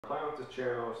The plan with this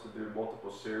channel is to do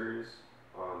multiple series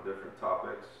on different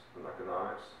topics in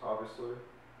economics, obviously.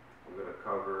 I'm going to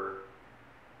cover,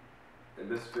 in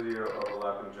this video,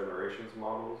 overlapping generations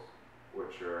models,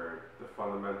 which are the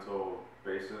fundamental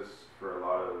basis for a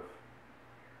lot of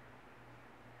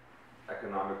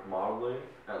economic modeling,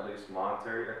 at least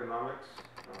monetary economics.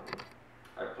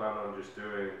 I plan on just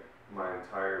doing my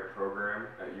entire program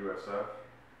at USF,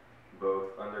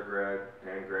 both undergrad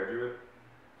and graduate.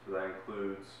 So that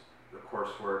includes the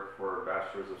coursework for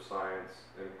Bachelor's of Science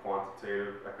in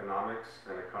Quantitative Economics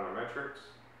and Econometrics.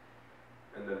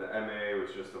 And then the MA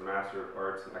was just a Master of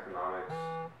Arts in Economics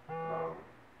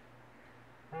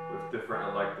with different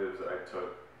electives that I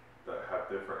took that have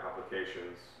different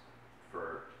applications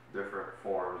for different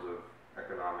forms of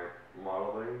economic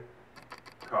modeling,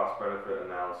 cost-benefit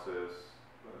analysis,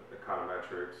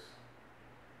 econometrics,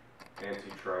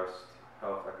 antitrust,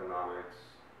 health economics,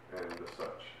 and the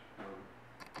such.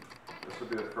 This will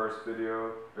be the first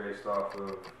video based off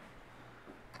of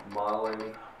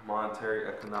Modeling Monetary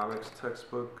Economics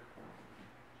textbook.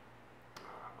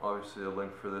 Obviously, a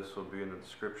link for this will be in the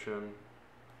description.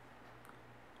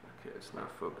 Okay, it's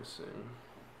not focusing.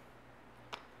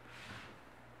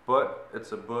 But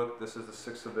it's a book. This is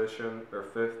the 6th edition, or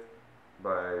 5th,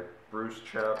 by Bruce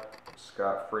Chapp,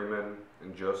 Scott Freeman,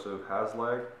 and Joseph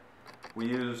Haslag. We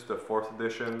used the 4th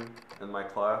edition in my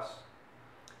class.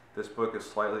 This book is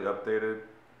slightly updated.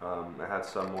 It had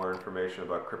some more information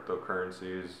about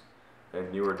cryptocurrencies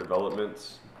and newer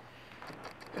developments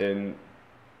in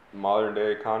modern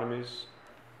day economies.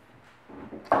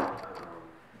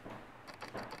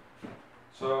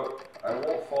 So I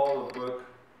won't follow the book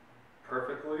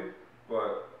perfectly,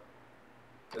 but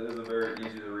it is a very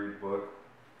easy to read book.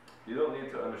 You don't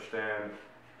need to understand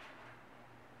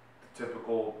the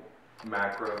typical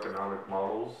macroeconomic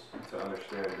models to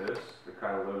understand this. It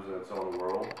kind of lives in its own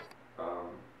world.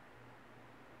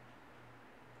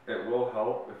 It will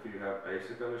help if you have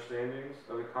basic understandings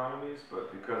of economies,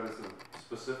 but because this is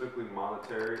specifically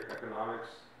monetary economics,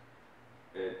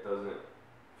 it doesn't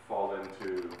fall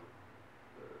into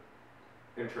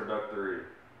introductory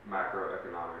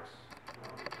macroeconomics.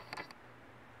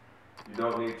 You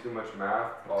don't need too much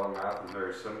math. All the math is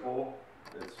very simple.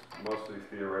 It's mostly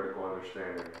theoretical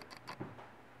understanding.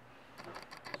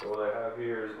 So what I have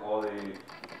here is all the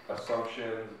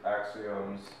assumptions,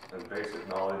 axioms, and basic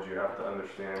knowledge you have to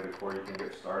understand before you can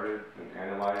get started in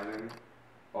analyzing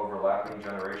overlapping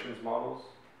generations models.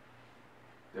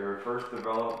 They were first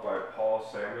developed by Paul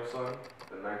Samuelson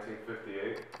in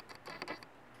 1958.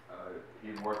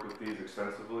 He worked with these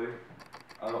extensively.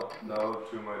 I don't know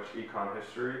too much econ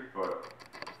history, but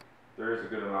there is a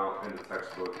good amount in the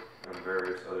textbook and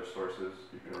various other sources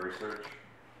you can research.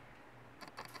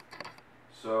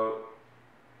 So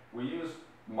we use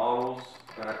models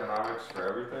in economics for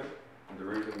everything. And the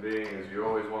reason being is you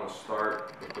always want to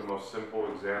start with the most simple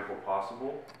example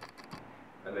possible,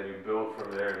 and then you build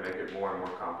from there and make it more and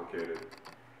more complicated.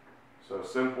 So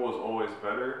simple is always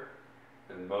better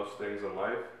in most things in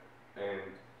life, and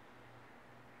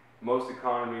most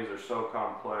economies are so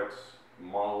complex,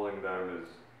 modeling them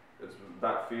is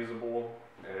not feasible,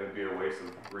 and it would be a waste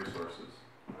of resources.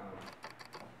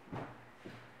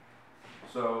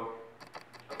 So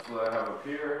that's what I have up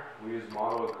here. We use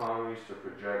model economies to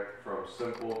project from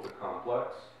simple to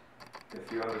complex. If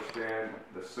you understand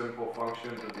the simple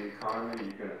functions of the economy,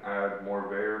 you can add more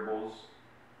variables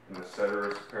in the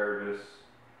ceteris paribus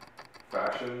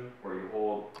fashion, where you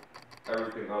hold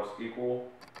everything else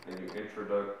equal and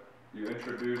you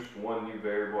introduce one new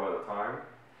variable at a time,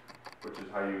 which is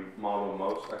how you model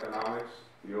most economics.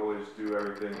 You always do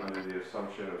everything under the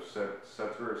assumption of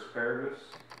ceteris paribus,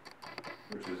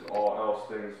 which is all else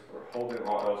things, or holding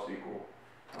all else equal.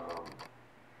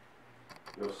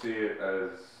 You'll see it as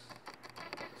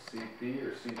CP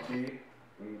or CT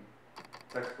in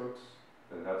textbooks,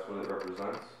 and that's what it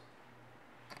represents.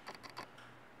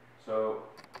 So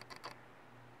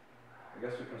I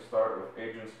guess we can start with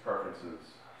agents' preferences.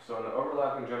 So in the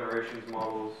overlapping generations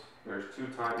models, there's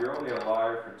you're only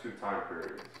alive for 2 time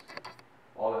periods.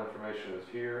 All the information is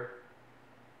here.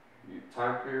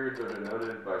 Time periods are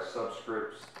denoted by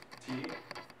subscripts T.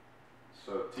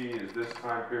 So T is this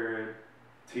time period,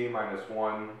 T minus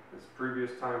 1 is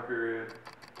previous time period,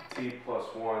 T plus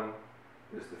 1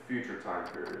 is the future time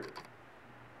period.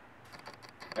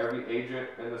 Every agent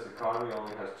in this economy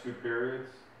only has 2 periods.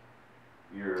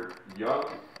 You're young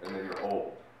and then you're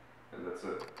old, and that's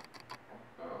it.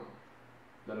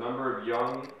 The number of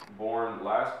young born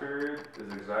last period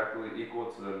is exactly equal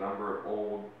to the number of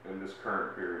old in this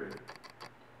current period.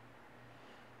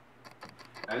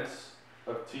 Nth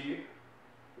of T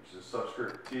which is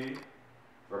subscript T,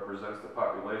 represents the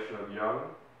population of young.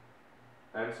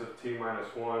 N sub T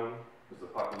minus 1 is the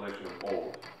population of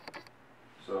old.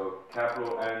 So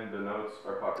capital N denotes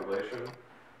our population.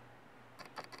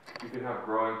 You can have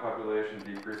growing population,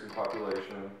 decreasing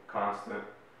population, constant.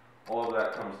 All of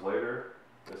that comes later.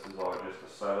 This is all just a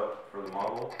setup for the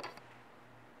model.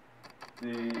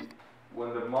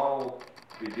 When the model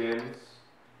begins,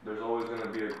 there's always going to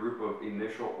be a group of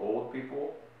initial old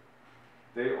people.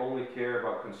 They only care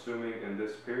about consuming in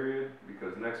this period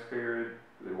because next period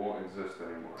they won't exist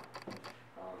anymore.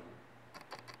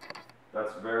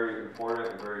 That's very important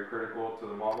and very critical to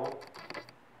the model.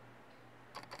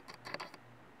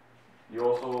 You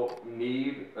also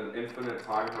need an infinite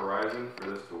time horizon for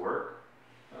this to work.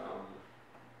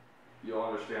 You'll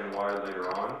understand why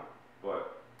later on,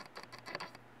 but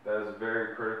that is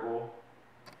very critical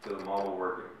to the model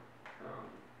working.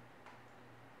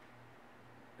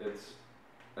 It's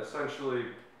essentially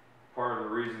part of the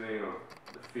reasoning of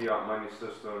the fiat money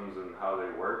systems and how they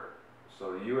work.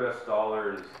 So the US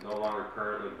dollar is no longer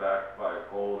currently backed by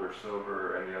gold or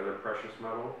silver or any other precious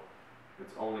metal.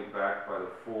 It's only backed by the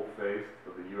full faith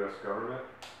of the US government.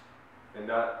 And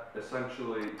that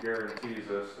essentially guarantees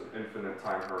us an infinite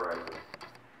time horizon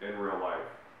in real life.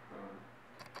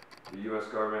 The US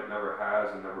government never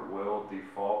has and never will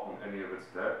default on any of its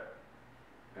debt.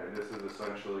 And this is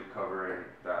essentially covering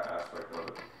that aspect of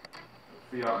it.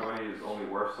 Fiat money is only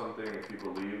worth something if you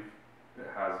believe it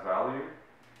has value.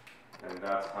 And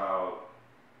that's how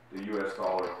the US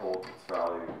dollar holds its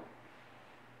value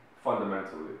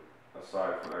fundamentally,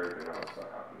 aside from everything else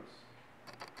that happens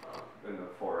in the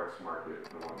Forex market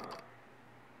and whatnot.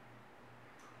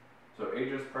 So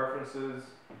agents' preferences,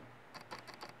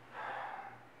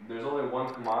 there's only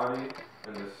one commodity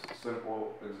in this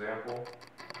simple example.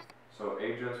 So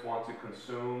agents want to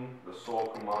consume the sole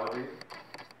commodity.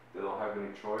 They don't have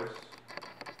any choice.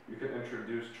 You can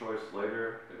introduce choice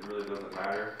later, it really doesn't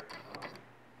matter.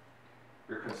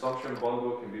 Your consumption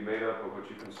bundle can be made up of what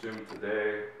you consume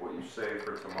today, what you save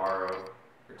for tomorrow,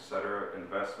 etc.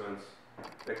 Investments.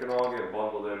 They can all get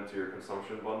bundled into your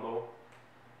consumption bundle.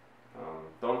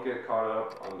 Don't get caught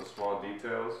up on the small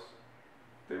details.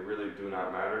 They really do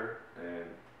not matter. And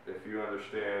if you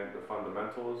understand the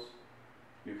fundamentals,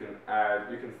 you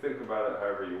can think about it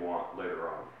however you want later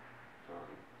on.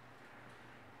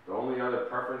 The only other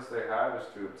preference they have is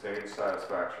to obtain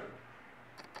satisfaction.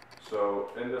 So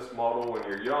in this model, when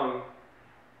you're young,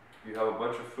 you have a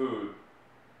bunch of food,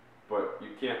 but you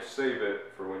can't save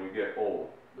it for when you get old.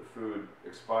 The food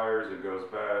expires, it goes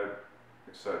bad,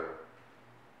 etc.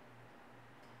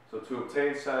 So to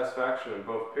obtain satisfaction in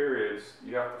both periods,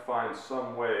 you have to find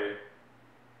some way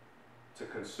to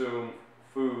consume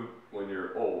food when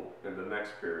you're old in the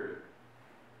next period.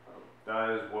 That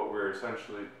is what we're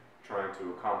essentially trying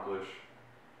to accomplish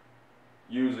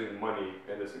using money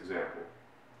in this example.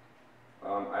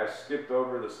 I skipped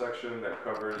over the section that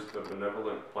covers the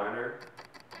benevolent planner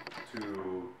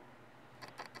to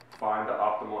find the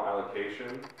optimal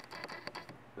allocation.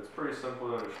 It's pretty simple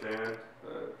to understand.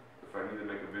 If I need to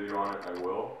make a video on it, I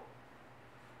will.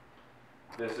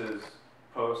 This is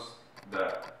post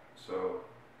that. So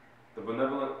the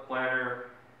benevolent planner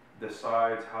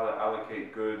decides how to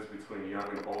allocate goods between young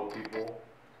and old people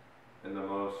in the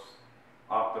most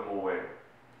optimal way.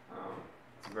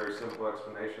 It's a very simple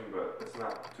explanation, but it's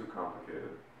not too complicated.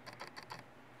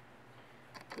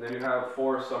 And then you have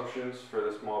 4 assumptions for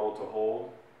this model to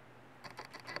hold.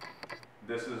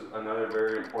 This is another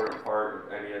very important part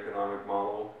of any economic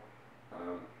model,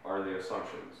 are the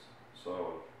assumptions.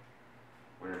 So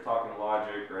when you're talking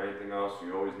logic or anything else,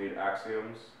 you always need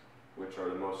axioms, which are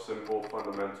the most simple,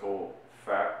 fundamental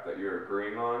fact that you're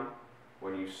agreeing on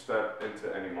when you step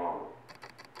into any model.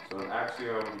 So an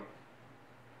axiom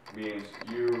means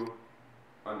you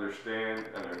understand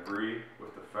and agree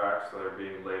with the facts that are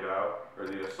being laid out, or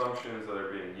the assumptions that are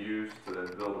being used to then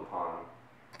build upon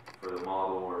for the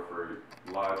model or for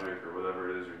logic or whatever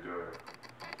it is you're doing.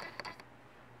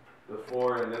 The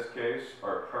 4 in this case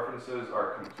are preferences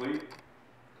are complete,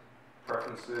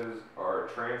 preferences are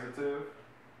transitive.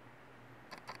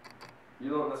 You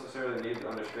don't necessarily need to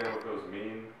understand what those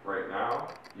mean right now.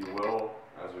 You will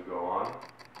as we go on.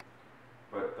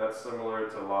 But that's similar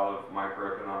to a lot of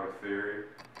microeconomic theory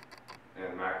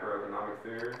and macroeconomic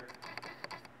theory.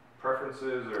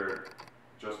 Preferences are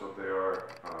just what they are.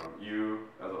 You,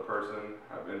 as a person,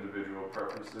 have individual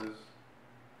preferences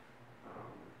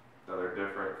that are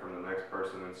different from the next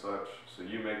person and such. So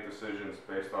you make decisions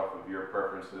based off of your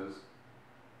preferences.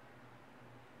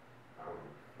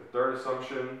 The third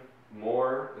assumption,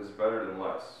 more is better than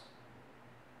less.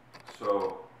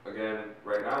 So again,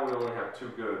 right now we only have two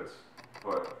goods,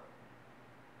 but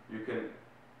you can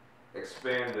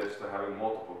expand this to having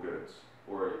multiple goods,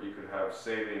 or you could have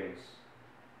savings,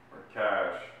 or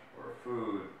cash, or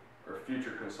food, or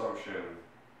future consumption,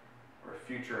 or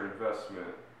future investment,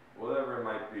 whatever it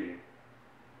might be.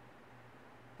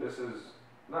 This is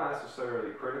not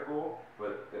necessarily critical,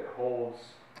 but it holds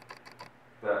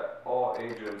that all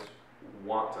agents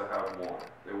want to have more.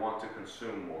 They want to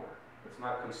consume more. It's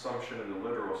not consumption in the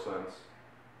literal sense,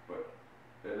 but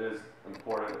it is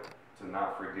important to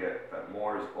not forget that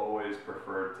more is always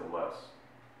preferred to less.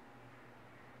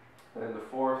 And the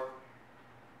fourth,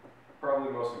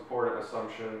 probably most important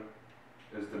assumption,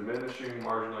 is diminishing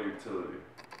marginal utility.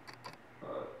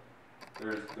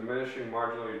 There's diminishing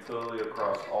marginal utility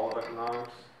across all of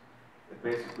economics. It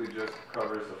basically just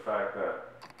covers the fact that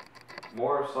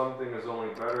more of something is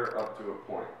only better up to a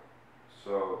point.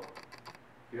 So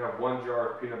if you have 1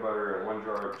 jar of peanut butter and 1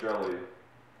 jar of jelly,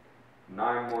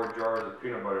 9 more jars of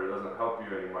peanut butter doesn't help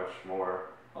you any much more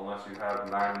unless you have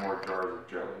 9 more jars of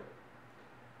jelly,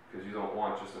 because you don't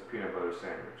want just a peanut butter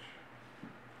sandwich.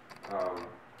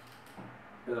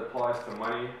 It applies to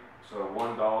money, so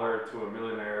 $1 to a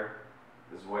millionaire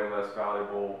is way less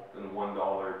valuable than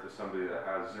 $1 to somebody that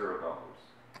has $0.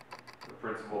 The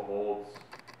principle holds.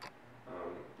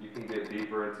 You can get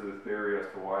deeper into the theory as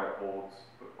to why it holds,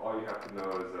 but all you have to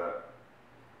know is that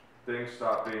things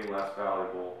stop being less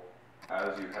valuable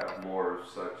as you have more of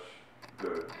such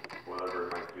good, whatever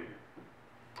it might be.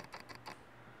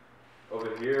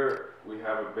 Over here, we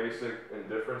have a basic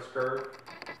indifference curve.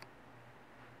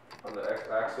 On the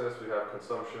x-axis, we have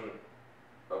consumption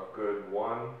of good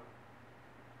 1,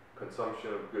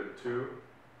 consumption of good 2.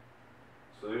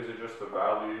 So these are just the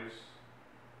values.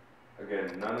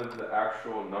 Again, none of the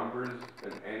actual numbers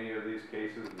in any of these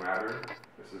cases matter.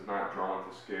 This is not drawn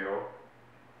to scale.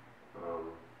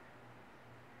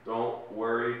 Don't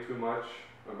worry too much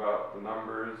about the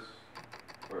numbers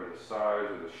or the size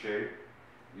or the shape.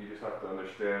 You just have to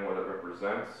understand what it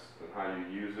represents and how you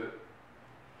use it.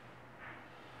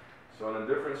 So an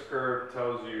indifference curve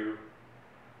tells you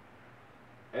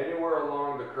anywhere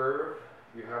along the curve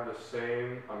you have the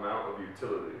same amount of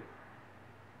utility.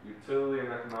 Utility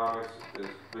in economics is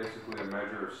basically a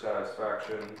measure of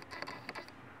satisfaction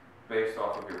based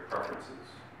off of your preferences.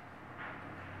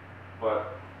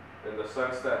 But in the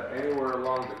sense that anywhere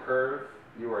along the curve,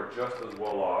 you are just as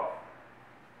well off.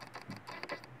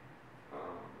 It's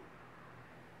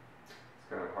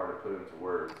kind of hard to put into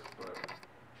words, but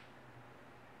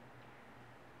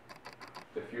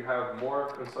if you have more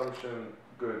consumption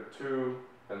good 2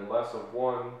 and less of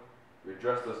 1, you're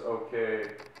just as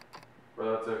okay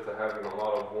relative to having a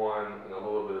lot of 1 and a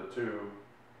little bit of 2,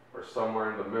 or somewhere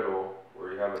in the middle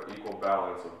where you have an equal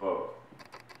balance of both.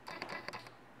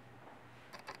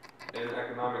 In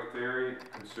economic theory,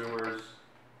 consumers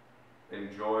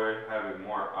enjoy having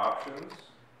more options,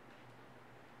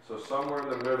 so somewhere in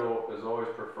the middle is always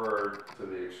preferred to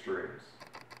the extremes.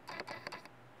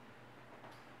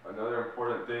 Another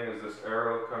important thing is this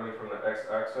arrow coming from the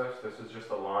x-axis. This is just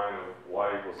a line of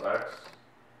y equals x.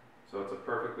 So it's a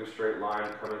perfectly straight line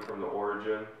coming from the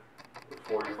origin with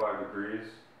 45 degrees.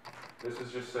 This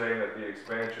is just saying that the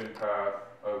expansion path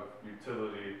of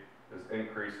utility is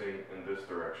increasing in this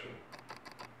direction.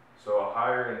 So a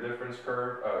higher indifference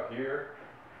curve out here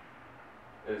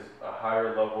is a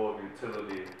higher level of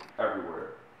utility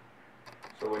everywhere.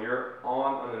 So when you're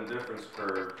on an indifference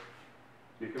curve,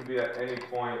 you can be at any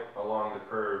point along the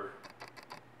curve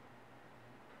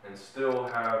and still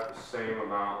have the same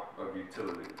amount of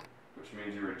utility, which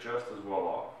means you are just as well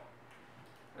off.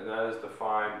 And that is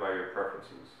defined by your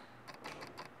preferences.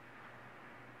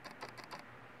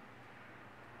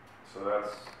 So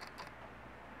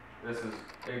this is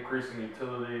increasing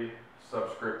utility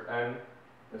subscript n.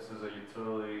 This is a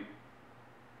utility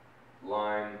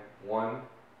line 1.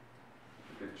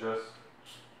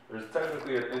 There's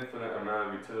technically an infinite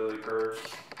amount of utility curves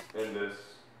in this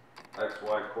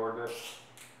xy coordinate.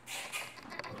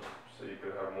 So you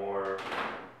could have more.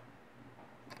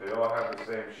 They all have the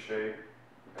same shape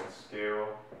and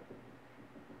scale,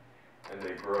 and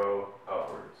they grow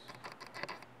outwards.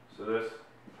 So this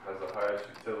has the highest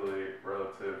utility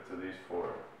relative to these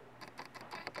 4.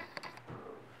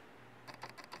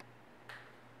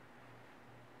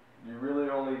 You really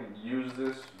only use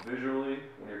this visually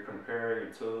when you're comparing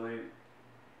utility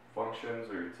functions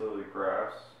or utility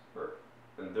graphs, or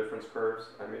indifference curves,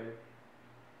 I mean.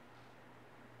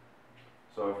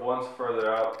 So if one's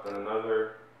further out than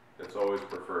another, it's always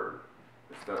preferred.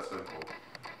 It's that simple.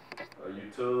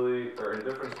 Utility or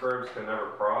indifference curves can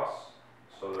never cross,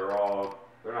 so they're all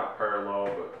They're not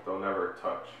parallel, but they'll never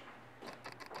touch.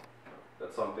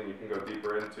 That's something you can go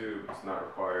deeper into, but it's not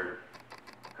required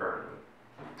currently.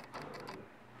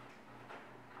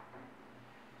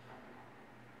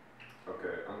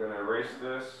 Okay, I'm going to erase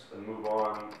this and move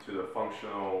on to the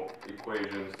functional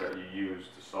equations that you use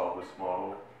to solve this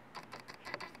model.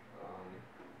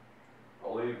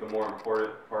 I'll leave the more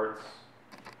important parts